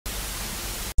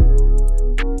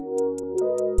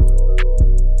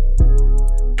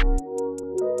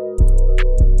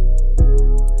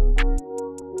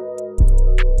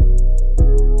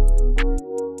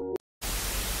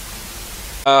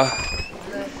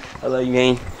I love you,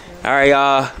 man. All right,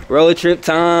 y'all. Road trip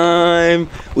time.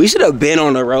 We should have been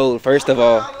on the road, first of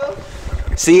all.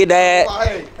 See you, Dad.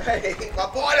 Hey, my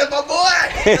boy, that's my boy.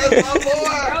 That's my boy.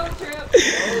 Road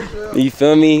trip. You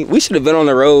feel me? We should have been on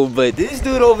the road, but this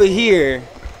dude over here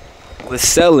was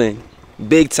selling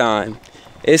big time.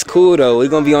 It's cool, though. We're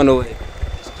going to be on the way.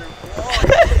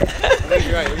 Let me get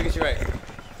you right. Let me get you right.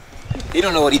 He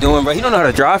don't know what he doing, bro. He don't know how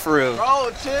to drive for real.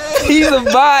 Bro, chill. He's a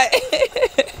bot.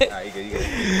 Nah, you good, you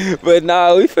good. But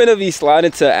nah, we finna be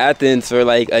sliding to Athens for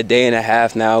like a day and a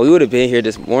half now. We would have been here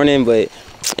this morning, but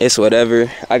it's whatever.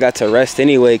 I got to rest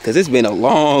anyway, cause it's been a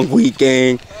long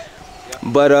weekend.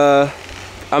 But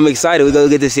I'm excited. We gonna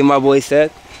get to see my boy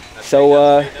Seth.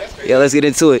 So yeah, let's get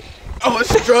into it. I was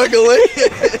struggling.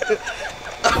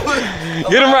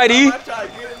 Get him right, E.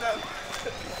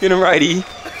 Get him right, E.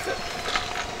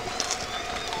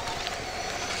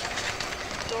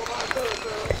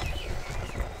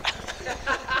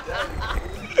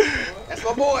 That's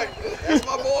my boy. That's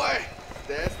my boy.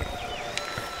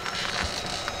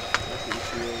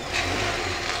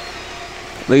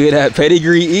 Look at that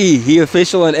pedigree E. He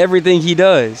official in everything he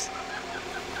does.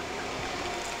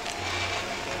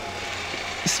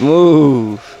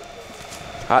 Smooth.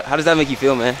 How does that make you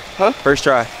feel, man? Huh? First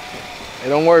try. Hey,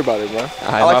 don't worry about it, bro.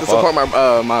 I like to support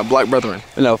my black brethren.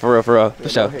 No, for real, for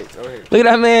sure. Go ahead. Look at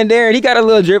that man, Darin. He got a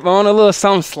little drip on, a little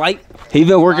something slight. He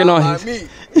been working on his. Me.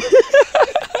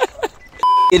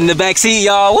 In the back seat,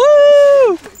 y'all.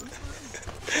 Woo!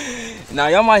 Now,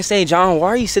 y'all might say, John, why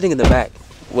are you sitting in the back?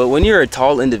 Well, when you're a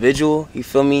tall individual, you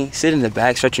feel me? Sit in the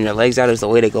back, stretching your legs out is the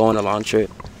way to go on a long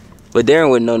trip. But Darin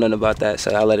wouldn't know nothing about that,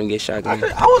 so I let him get shotgun.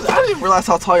 I didn't realize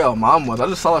how tall y'all mom was. I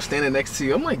just saw her standing next to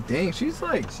you. I'm like, dang, she's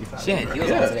like, She had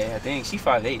heels on today, I think. She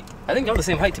 5'8". I think y'all the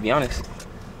same height, to be honest.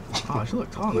 Oh, she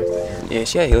looked tall next to her. Yeah,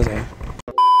 she had heels on.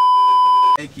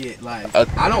 Make it like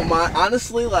I don't mind,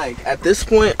 honestly. Like at this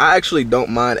point, I actually don't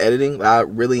mind editing. I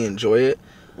really enjoy it.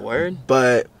 Word.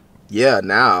 But yeah,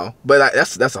 now, but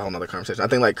that's a whole nother conversation. I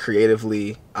think like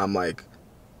creatively, I'm like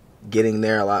getting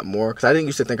there a lot more because I didn't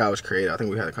used to think I was creative. I think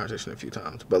we had a conversation a few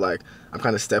times, but like I'm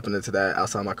kind of stepping into that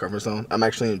outside my comfort zone. I'm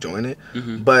actually enjoying it.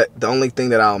 But the only thing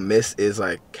that I'll miss is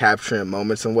like capturing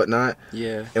moments and whatnot.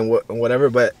 Yeah. And whatever.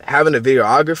 But having a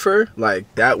videographer,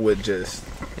 like that would just.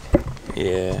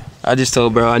 Yeah, I just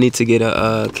told bro I need to get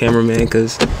a cameraman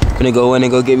because I'm gonna go in and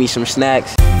go get me some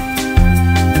snacks.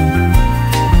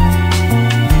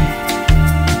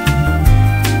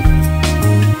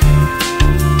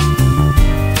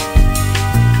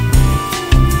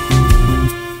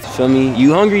 Feel me?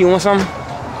 You hungry? You want something?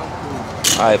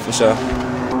 Alright, for sure.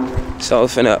 So I'm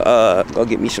finna go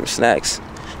get me some snacks.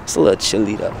 It's a little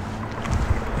chilly though.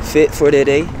 Fit for the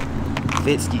day.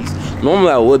 Fit skis.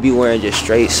 Normally I would be wearing just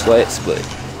straight sweats, but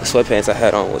the sweatpants I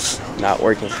had on was not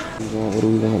working. What do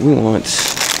we want? We want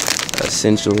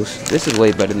essentials. This is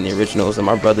way better than the originals, and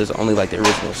my brothers only like the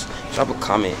originals. Drop a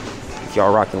comment if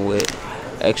y'all rocking with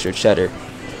extra cheddar.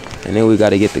 And then we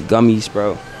gotta get the gummies,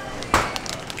 bro.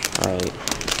 Alright.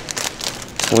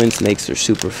 Twin snakes are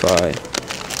super fire.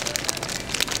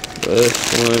 This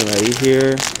one right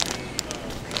here.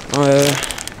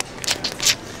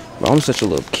 Bro, I'm such a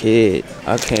little kid.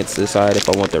 I can't decide if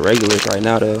I want the regulars right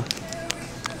now, though.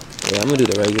 Yeah, I'm gonna do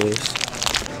the regulars.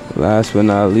 Last but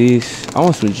not least, I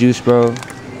want some juice, bro.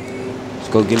 Let's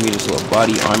go give me this little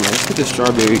body armor. Let's get the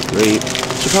strawberry grape.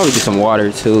 Should probably get some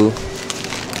water, too.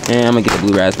 And I'm gonna get the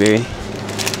blue raspberry.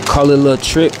 Call it a little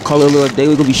trip. Call it a little day.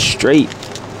 We're gonna be straight.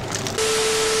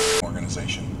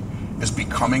 Organization is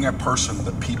becoming a person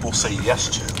that people say yes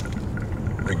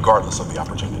to, regardless of the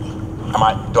opportunity.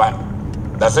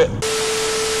 That's it.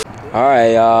 All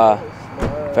right, y'all.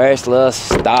 First little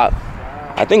stop.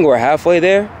 I think we're halfway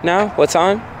there now. What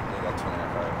time?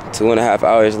 2.5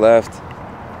 hours left.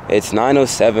 It's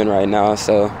 9:07 right now,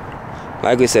 so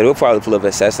like we said, we'll probably pull up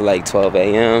at Seth at like 12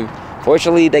 a.m.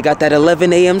 Fortunately, they got that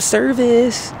 11 a.m.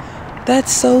 service.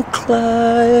 That's so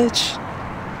clutch.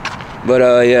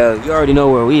 But yeah, you already know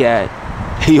where we at.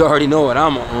 You already know what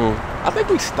I'm on. I think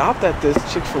we stopped at this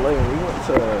Chick-fil-A when we went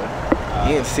to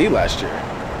ENC last year.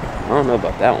 I don't know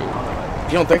about that one.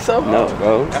 You don't think so? No,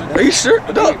 bro. Are you sure?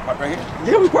 No. Right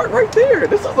here? Yeah, we parked right there.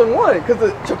 This is the one, because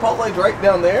the Chipotle's right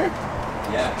down there.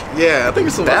 Yeah. Yeah, I think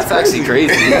it's That's actually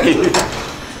crazy.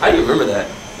 How do you remember that?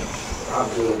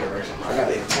 I got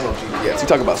the internal GPS. You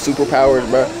talk about superpowers,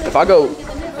 bro. If I go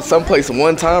someplace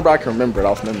one time, bro, I can remember it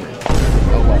off memory.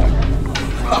 No lie.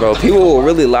 Bro, people will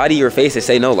really lie to your face and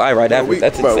say no lie right after.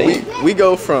 That's insane. If we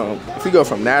go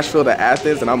from Nashville to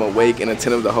Athens and I'm awake and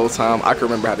attentive the whole time, I can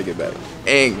remember how to get back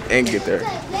and get there.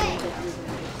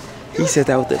 He said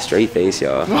that with a straight face,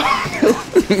 y'all. I'm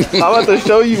about to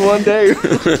show you one day.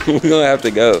 We're gonna have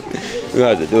to go. We're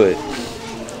gonna have to do it.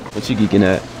 What you geeking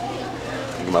at?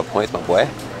 Get my points, my boy.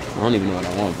 I don't even know what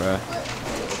I want, bro.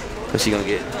 What's she gonna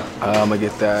get? I'm gonna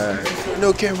get that.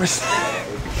 No cameras.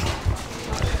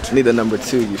 Need a number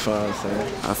 2, you feel what I'm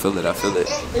saying? I feel it, I feel it.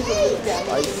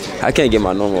 I can't get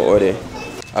my normal order.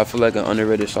 I feel like an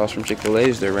underrated sauce from Chick-fil-A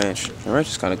is their ranch. The ranch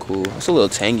is kind of cool. It's a little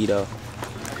tangy though.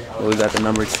 But we got the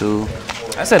number 2.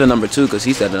 I said a number 2 because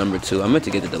he said the number 2. I meant to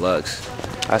get the deluxe.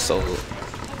 I sold it.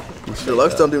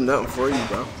 Deluxe don't do nothing for you,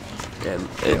 bro. Yeah,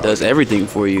 it does everything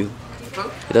for you.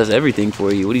 It does everything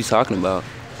for you. What are you talking about?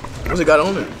 What's it got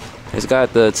on it? It's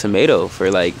got the tomato for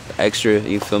like extra,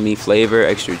 you feel me, flavor,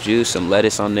 extra juice, some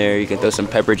lettuce on there. You can throw some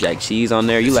pepper jack cheese on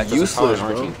there. You It's lactose useless, intolerant, bro.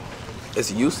 aren't you?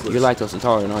 It's useless. You're lactose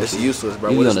intolerant, aren't It's you? useless, bro.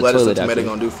 You What be does on the lettuce and toilet tomato after.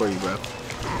 gonna do for you, bro?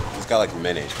 It's got like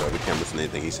mayonnaise, bro. We can't listen to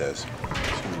anything he says.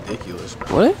 It's ridiculous,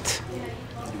 bro. What?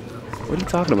 What are you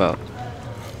talking about?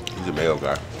 He's a mayo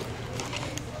guy.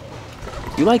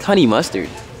 You like honey mustard.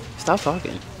 Stop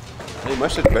talking. Honey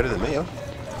mustard's better than mayo.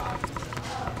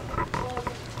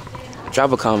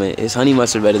 Drop a comment. Is honey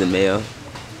mustard better than mayo?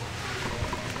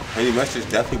 Honey mustard's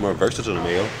definitely more versatile than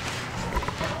mayo.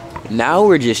 Now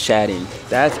we're just chatting.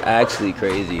 That's actually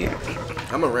crazy.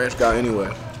 I'm a ranch guy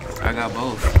anyway. I got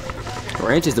both.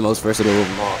 Ranch is the most versatile of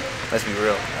them all. Let's be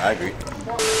real. I agree.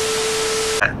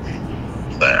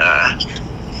 But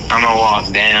I'm gonna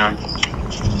walk down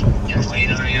and wait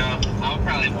on y'all. I'll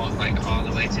probably walk like all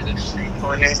the way to the street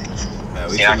corner. Man,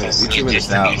 we Yeah, I 2 can minutes, we see 2 minutes just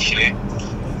to out. be sure.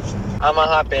 I'm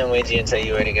gonna hop in with you until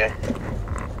you ready to go.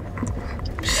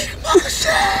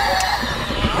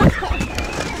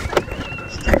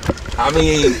 I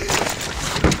mean,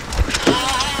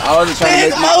 I wasn't trying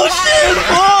to make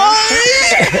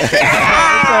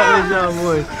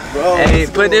Bro, Hey,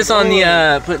 put this on the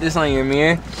put this on your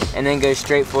mirror, and then go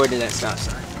straight forward to that stop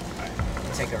sign.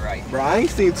 Take a right. bro, I ain't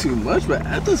seen too much, but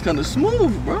Athens kind of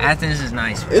smooth, bro. Athens is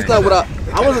nice. Bro. It's not what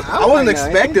I wasn't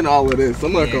expecting all of this.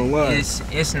 I'm not gonna lie.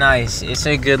 It's nice. It's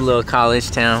a good little college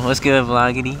town. What's good,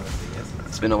 Vloggity?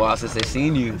 It's been a while since they've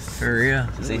seen you. For real.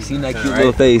 Since they've seen that cute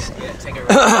little face. Yeah, take a right.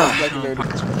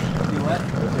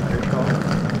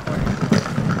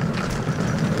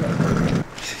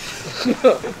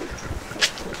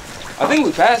 I think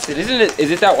we passed it, isn't it?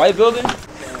 Is it that white building?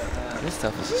 This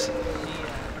stuff is.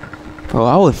 Bro,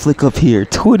 I would flick up here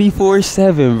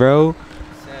 24/7, bro.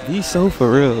 Be so for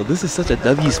real. This is such a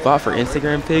W spot for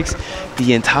Instagram pics.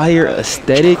 The entire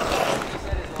aesthetic.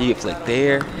 You can flick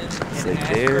there, flick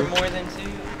there.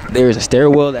 There's a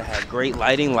stairwell that had great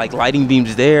lighting, like lighting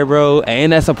beams there, bro.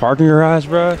 And that's a parking garage,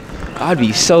 bro. I'd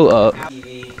be so up. And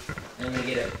then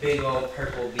get a big old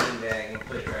purple beanbag and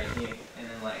put it right here, and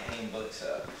then like hang books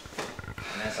up.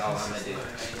 And that's all I'm gonna do.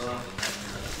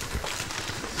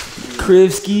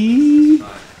 Krivsky.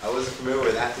 I wasn't familiar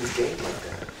with Athens game like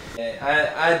that.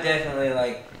 Yeah, I definitely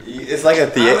like. It's like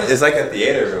a It's like a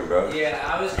theater room, bro. Yeah,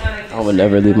 I was kind of. I would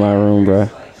never leave my room, bro.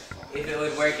 If it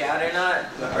would work out or not,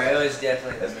 but bro, it was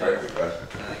definitely. That's perfect, bro.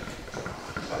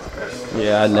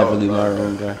 Yeah, I'd never leave my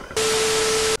room, bro.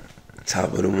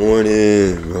 Top of the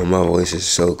morning, bro. My voice is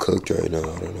so cooked right now.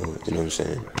 I don't know. You know what I'm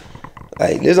saying?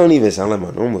 Like, this don't even sound like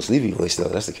my normal sleepy voice, though.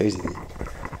 That's the crazy thing.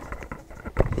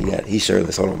 He's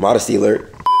shirtless. Hold on. Modesty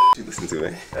alert. You listen to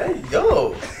it. Hey,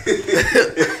 yo.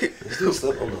 This dude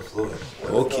slept on the floor.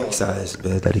 Whole king size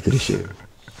bed that he could have shared.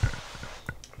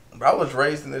 Bro, I was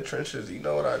raised in the trenches. You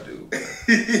know what I do.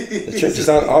 The trenches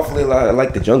sound awfully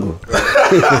like the jungle.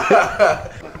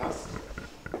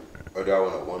 Or do I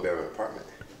want a 1-bedroom apartment?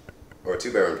 Or a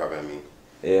 2-bedroom apartment, I mean.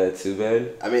 Yeah,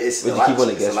 2-bed. I mean, it's Would a you lot, keep one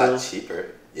in it's guest a lot room?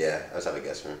 cheaper. Yeah, I just have a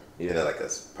guest room. Yeah. And then like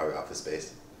that's probably office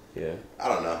space. Yeah. I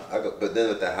don't know. But then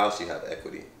with the house, you have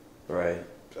equity. Right.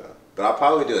 So, but I'll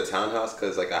probably do a townhouse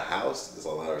because like a house is a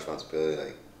lot of responsibility.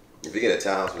 Like if you get a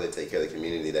townhouse where they take care of the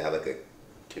community, they have like a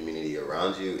community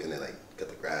around you, and they like got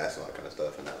the grass and all that kind of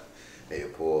stuff, and maybe a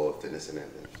pool, fitness center,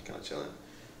 and just kind of chilling.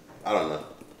 I don't know.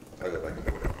 I'll go back and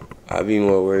forth. I'd be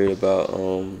more worried about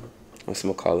what's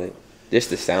it call it? Just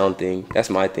the sound thing. That's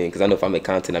my thing, because I know if I make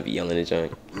content, I'd be yelling and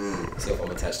junk. So if I'm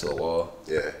attached to a wall.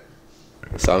 Yeah.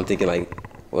 So I'm thinking like,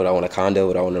 would I want a condo?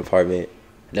 Would I want an apartment?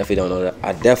 I definitely don't know that.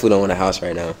 I definitely don't want a house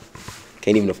right now.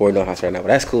 Can't even afford no house right now, but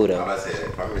that's cool I'm though. about to say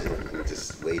apartments are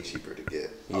just way cheaper to get.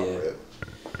 Yeah.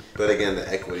 But again, the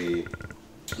equity.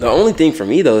 The only thing for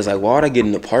me though is like, why would I get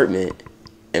an apartment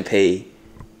and pay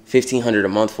 $1,500 a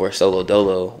month for a solo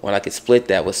dolo when I could split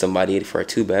that with somebody for a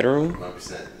 2-bedroom?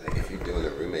 100%. Like if you're doing a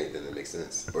roommate, then it makes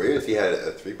sense. Or even if you had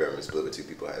a 3-bedroom and split with 2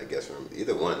 people, had a guest room.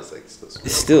 Either one is like still small.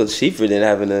 It's still cheaper than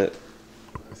having a.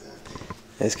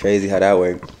 That's crazy how that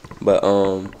worked. But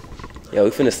Yeah, we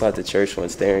finna start the church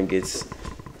once Darin gets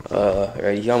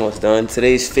ready. He almost done.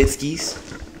 Today's Fitzky's.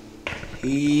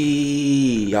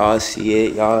 Y'all see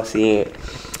it. Y'all see it.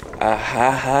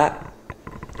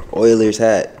 Oilers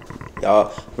hat.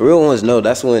 Y'all, real ones know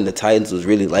that's when the Titans was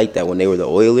really like that, when they were the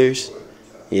Oilers.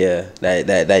 Yeah,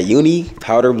 that uni,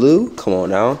 powder blue, come on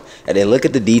now. And then look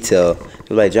at the detail.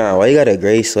 You're like, John, why you got a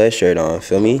gray sweatshirt on,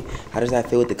 feel me? How does that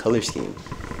fit with the color scheme?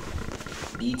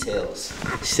 Details.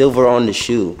 Silver on the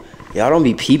shoe. Y'all don't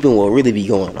be peeping what really be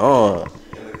going on.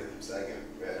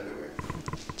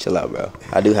 Chill out, bro.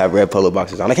 I do have red polo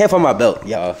boxes on. I can't find my belt,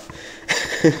 y'all.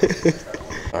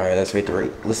 All right, let's rate the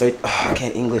rate. Let's rate, I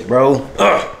can't English, bro.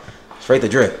 Let's rate the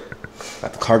drip.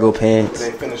 Got the cargo pants.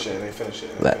 They finish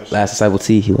it. Last Disciple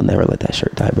T, he will never let that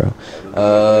shirt die, bro.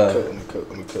 Let me cook.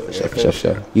 For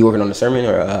sure. You working on the sermon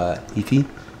or EP?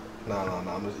 No.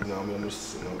 I'm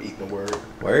just eating the word.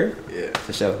 Word? Yeah.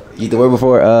 For sure. You eat the word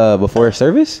before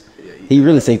service? Yeah. He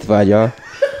really sanctified, y'all. All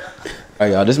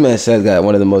right, y'all. This man Seth got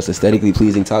one of the most aesthetically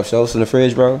pleasing top shelves in the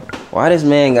fridge, bro. Why this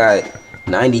man got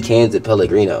 90 cans of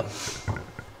Pellegrino?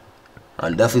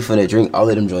 I'm definitely finna drink all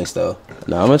of them joints, though.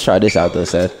 No, I'm gonna try this out, though,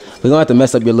 Seth. We're gonna have to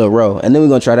mess up your little row. And then we're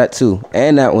gonna try that, too.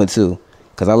 And that one, too.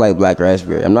 Because I like black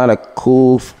raspberry. I'm not a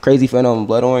cool, crazy fan of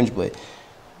blood orange, but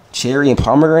cherry and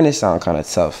pomegranate sound kind of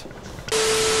tough.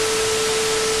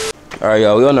 All right,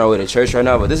 y'all. We on our way to church right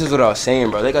now, but this is what I was saying,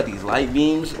 bro. They got these light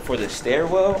beams for the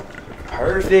stairwell.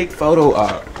 Perfect photo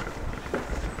op.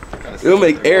 It'll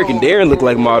make Eric and Darin look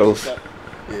like models.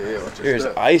 There's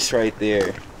ice right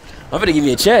there. I'm gonna give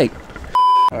me a check.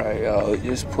 All right, y'all,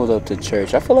 just pulled up to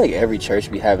church. I feel like every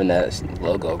church be having that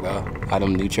logo, bro. All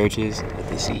them new churches with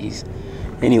the C's.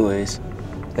 Anyways,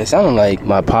 it sounded like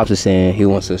my pops is saying he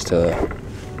wants us to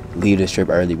leave this trip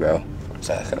early, bro.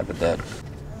 So I cut up with that.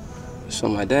 So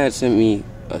my dad sent me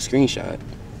a screenshot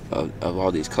of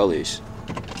all these colors.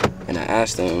 And I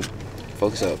asked him,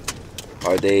 focus up,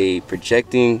 are they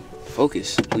projecting,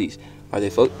 focus, please. Are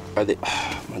they, oh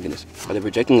my goodness. Are they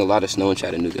projecting a lot of snow in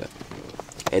Chattanooga?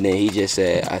 And then he just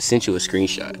said, I sent you a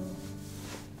screenshot.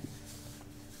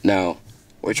 Now,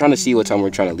 we're trying to see what time we're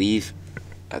trying to leave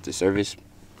after service.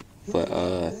 But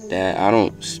Dad, I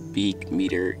don't speak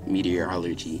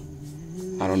meteorology.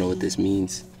 I don't know what this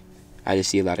means. I just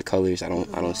see a lot of colors. I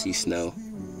don't see snow.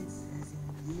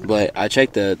 But I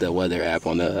checked the weather app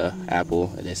on the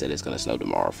Apple, and they said it's gonna snow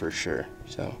tomorrow for sure.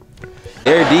 So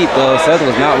they're deep though. Seth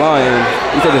was not lying.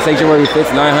 He said the sanctuary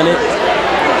fits 900.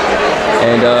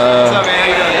 And What's up, man? How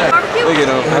you doing? look at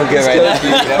him. I'm good right now.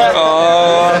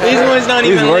 Oh, These ones not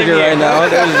even. He's working right now.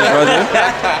 There's his brother.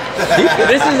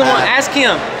 This is the one. Ask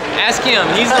him. Ask him.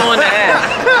 He's the one to ask.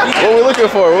 What we looking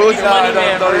for? We're looking Money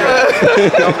man, bro.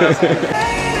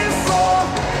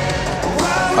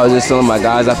 I was just telling my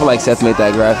guys, I feel like Seth made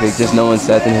that graphic, just knowing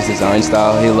Seth and his design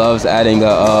style. He loves adding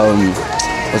a,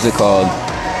 what's it called?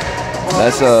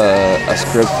 That's a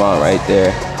script font right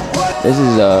there. This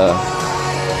is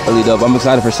really dope. I'm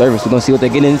excited for service. We're gonna see what they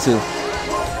get into.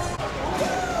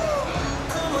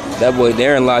 That boy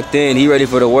Darin locked in. He ready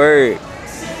for the word.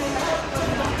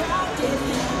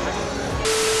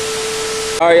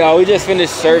 All right, y'all, we just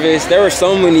finished service. There were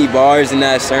so many bars in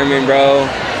that sermon, bro.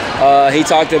 He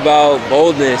talked about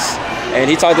boldness, and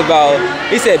he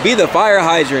said, be the fire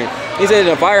hydrant. He said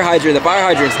the fire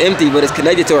hydrant's empty, but it's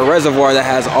connected to a reservoir that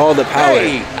has all the power.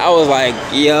 Hey. I was like,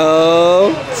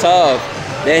 yo, tough.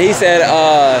 Then he said,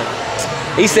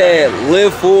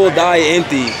 live full, die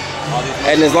empty.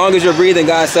 And as long as you're breathing,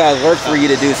 God says work for you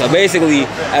to do. So basically,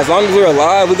 as long as we're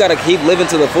alive, we gotta keep living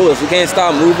to the fullest. We can't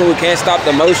stop moving, we can't stop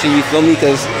the motion, you feel me?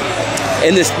 Because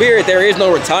in the spirit, there is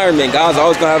no retirement. God's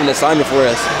always gonna have an assignment for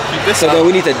us. So then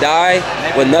we need to die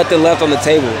with nothing left on the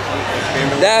table.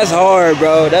 That's hard,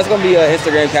 bro. That's gonna be an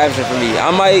Instagram caption for me. I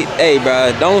might, hey,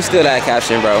 bro, don't steal that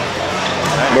caption, bro.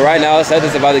 But right now, Seth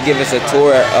is about to give us a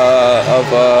tour of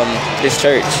this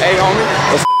church. Hey,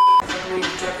 homie.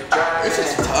 This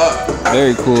is tough.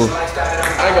 Very cool.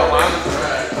 I ain't gonna lie.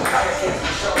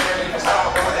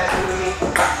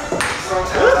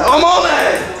 I'm on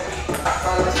that.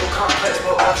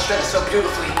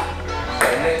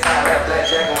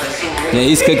 Yeah,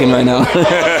 he's cooking right now.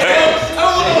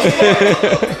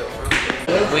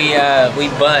 We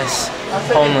bus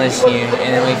homeless here,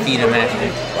 and then we feed them after.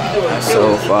 That's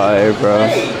so fire, bro.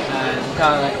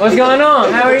 What's going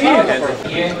on? How are you?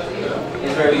 Here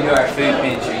is where we do our food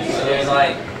pantry. So there's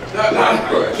like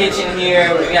kitchen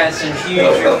here. We got some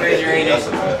huge refrigerators,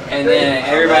 and then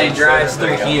everybody drives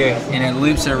through here, and it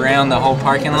loops around the whole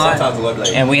parking lot.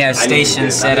 And we have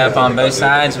stations set up on both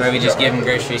sides where we just give them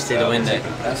groceries to the window.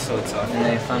 That's so tough. And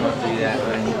they funnel through that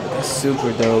way. That's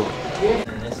super dope.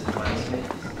 And this is my space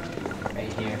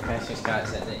right here. Pastor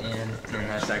Scott's at the end, and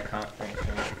that's our conference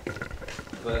room.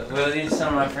 But well, these are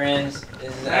some of my friends.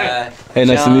 This is hey,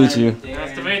 nice John, to meet you. Darin,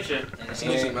 Nice to meet you. Nice to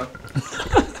meet you, man.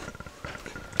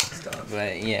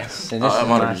 But yes, so this Oh, is that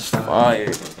my is fire.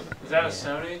 Is that a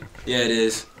Sony? Yeah, it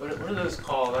is. What are those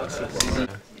called?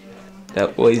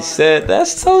 That boy said,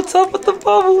 that's so tough with the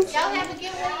bubbles. Y'all have a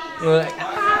good one. We're like,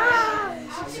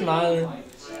 smiling.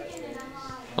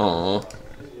 Aw.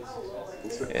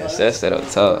 Yeah, Seth said up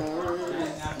tough.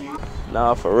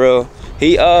 Nah, for real.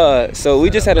 He so we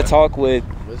just had a talk with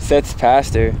Seth's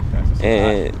pastor,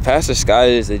 and Pastor Scott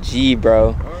is a G,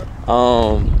 bro.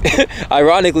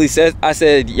 Ironically, Seth, I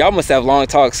said y'all must have long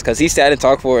talks because he sat and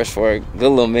talked for us for a good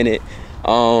little minute.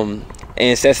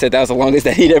 And Seth said that was the longest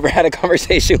that he'd ever had a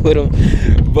conversation with him.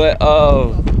 But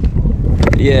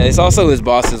yeah, it's also his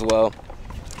boss as well.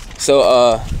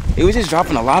 So he was just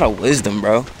dropping a lot of wisdom,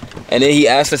 bro. And then he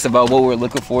asked us about what we're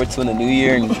looking forward to in the new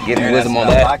year and giving wisdom on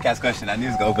that. Podcast question. I knew he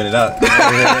was gonna open it up. Yeah.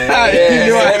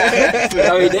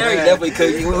 I mean, Darin definitely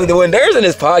could. When Darin's in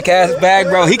his podcast bag,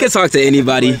 bro, he can talk to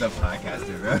anybody.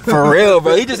 For real,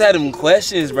 bro. He just had him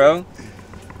questions, bro.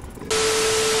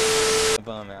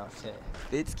 Bum outfit.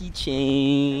 Fitsky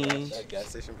change. That gas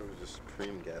station was just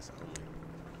supreme gas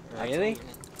only. Really?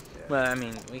 Well, I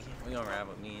mean, we gonna ride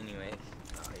with me anyway.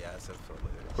 Oh yeah, it's a foot.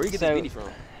 Where you get that beanie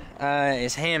from?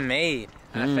 It's handmade.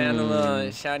 I found a little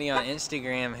shawty on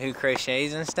Instagram who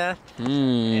crochets and stuff,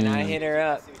 and I hit her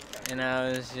up, and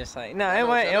I was just like, no, it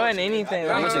wasn't anything.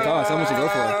 How much it cost? How much it go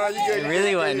for? It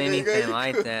really wasn't anything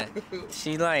like that.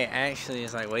 She like actually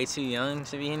is like way too young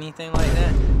to be anything like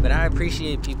that. But I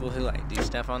appreciate people who like do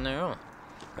stuff on their own.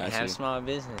 And have small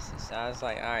businesses. So I was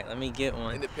like, all right, let me get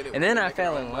one. And then I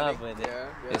fell in love with it.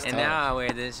 And now I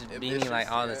wear this beanie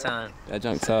like all the time. That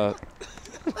junk top.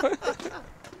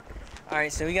 All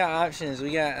right, so we got options.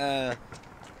 We got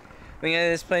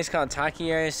this place called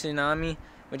Taqueria Tsunami,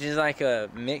 which is like a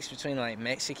mix between like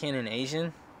Mexican and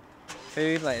Asian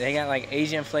food. Like they got like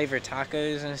Asian flavored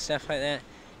tacos and stuff like that.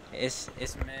 It's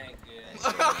mad good.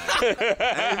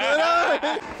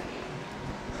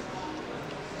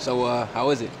 So how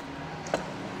is it?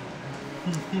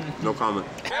 No comment.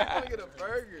 I want to get a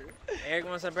burger. Eric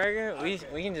wants a burger? We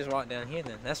can just walk down here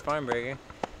then. That's Farm Burger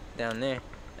down there.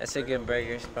 That's a good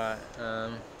burger spot.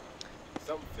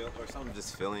 Something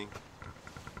just filling.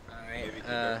 Alright.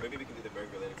 Maybe we can do the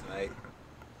burger later tonight.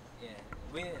 Yeah.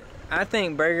 I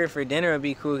think burger for dinner would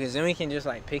be cool because then we can just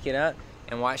like pick it up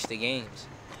and watch the games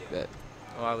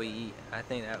while we eat. I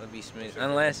think that would be smooth.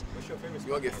 Unless. What's your favorite?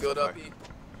 You want to get filled up, E?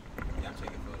 Yeah, I'm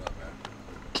taking filled up,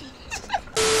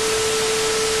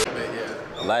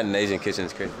 bro. Latin Asian kitchen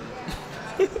is crazy.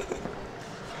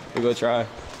 We go try.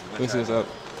 We'll see what's up.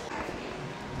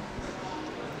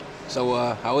 So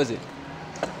how is it?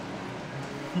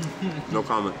 No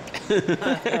comment.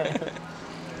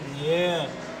 Yeah.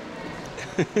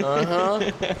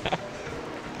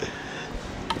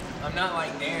 I'm not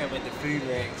like Darin with the food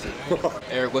regs.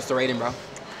 Eric, what's the rating, bro?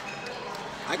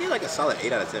 I give like a solid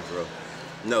 8 out of 10 for real.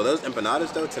 No, those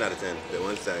empanadas though, 10 out of 10. The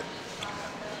ones that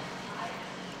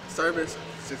Service,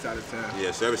 6 out of 10.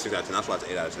 yeah, service 6 out of 10. That's why it's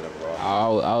 8 out of 10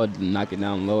 overall. I would knock it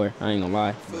down lower. I ain't gonna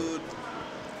lie. Food,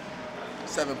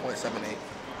 7.78.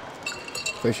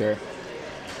 For sure.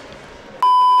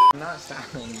 I'm not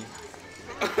styling you.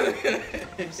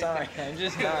 I'm sorry, I'm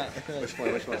just not.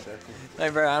 Which one, sir?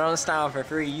 Like, bro, I don't style for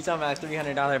free. You talking about a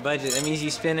 $300 budget? That means you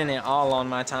spending it all on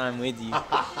my time with you.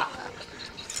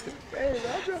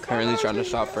 Currently trying to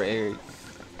shop for Eric.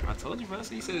 I told you, bro.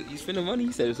 So you said you spending money.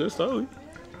 You said it's your styling.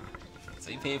 So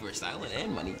you paying for styling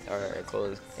and money or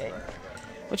clothes. Hey,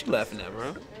 what you laughing at,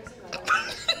 bro?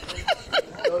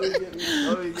 Don't even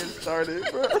get started,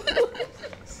 bro.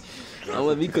 Don't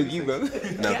let me cook you, bro. No,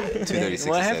 236.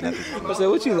 What happened? I said,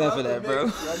 what you laughing at, bro?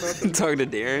 Talking to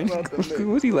Darin.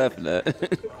 What's he laughing at?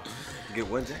 Get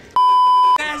one, Jack.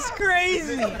 That's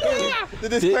crazy. The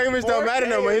disclaimers don't matter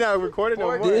no more. You're not recording no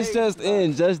more. This just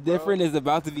in. Just Different is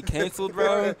about to be canceled,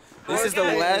 bro. This is the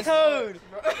last. Code.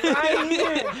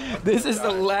 This is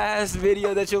the last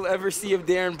video that you'll ever see of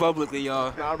Darin publicly,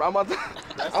 y'all. Nah, bro, I'm about to.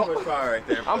 That's too much power right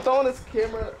there. I'm throwing his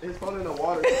phone in the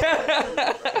water.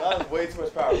 That was way too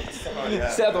much power.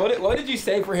 Seth, what did you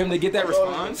say for him to get that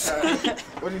response?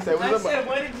 What did you say? I said,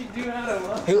 what did you do? How to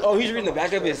look? Oh, he's reading the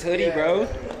back of his hoodie, bro.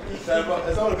 It's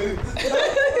on the video.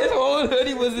 His whole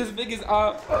hoodie was as big as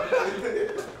up.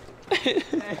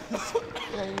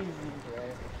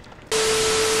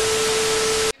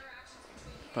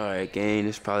 Alright, gang,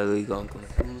 this probably gonna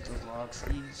conclude the vlog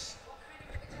skis.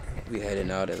 We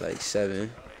heading out at like 7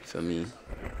 for me.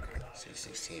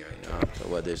 6:16 right now. The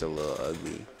weather's a little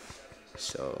ugly.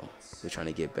 So we're trying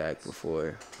to get back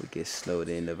before we get snowed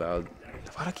in to Val.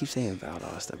 Why do I keep saying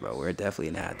Valdosta, bro? We're definitely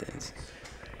in Athens.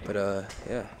 But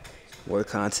yeah, more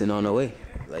content on the way.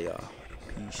 Love y'all.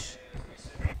 Peace.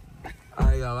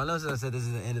 Alright, y'all. I know I said this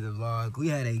is the end of the vlog. We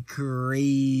had a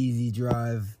crazy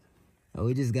drive. Oh,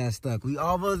 we just got stuck. We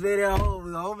almost made it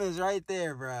home. Home is right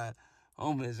there, bro.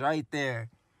 Home is right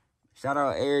there. Shout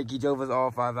out Eric. He drove us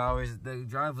all 5 hours. The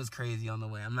drive was crazy on the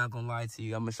way. I'm not gonna lie to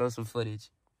you. I'm gonna show some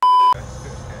footage.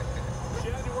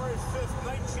 January 5th,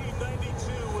 1992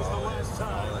 was the last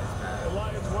time the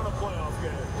Lions won a playoff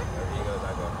game. There he goes,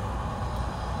 I go.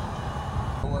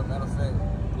 What matter of fact,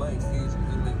 Blake's huge.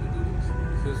 He made me do this.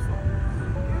 It's his fault.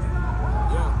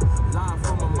 Yeah, 9